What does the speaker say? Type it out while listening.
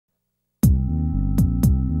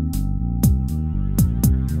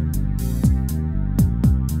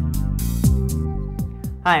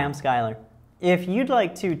Hi, I'm Skylar. If you'd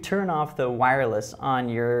like to turn off the wireless on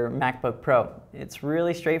your MacBook Pro, it's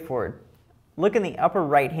really straightforward. Look in the upper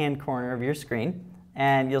right-hand corner of your screen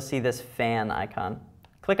and you'll see this fan icon.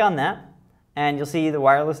 Click on that and you'll see the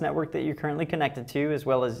wireless network that you're currently connected to as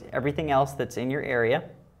well as everything else that's in your area.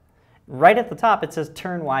 Right at the top it says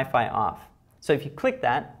turn Wi-Fi off. So if you click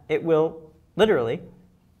that, it will literally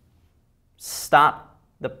stop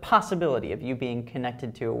the possibility of you being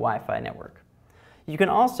connected to a Wi-Fi network. You can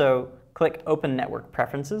also click Open Network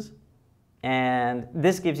Preferences, and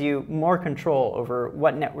this gives you more control over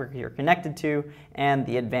what network you're connected to and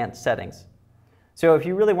the advanced settings. So if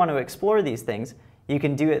you really want to explore these things, you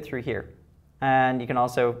can do it through here. And you can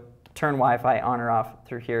also turn Wi-Fi on or off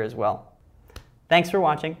through here as well. Thanks for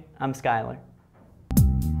watching. I'm Skylar.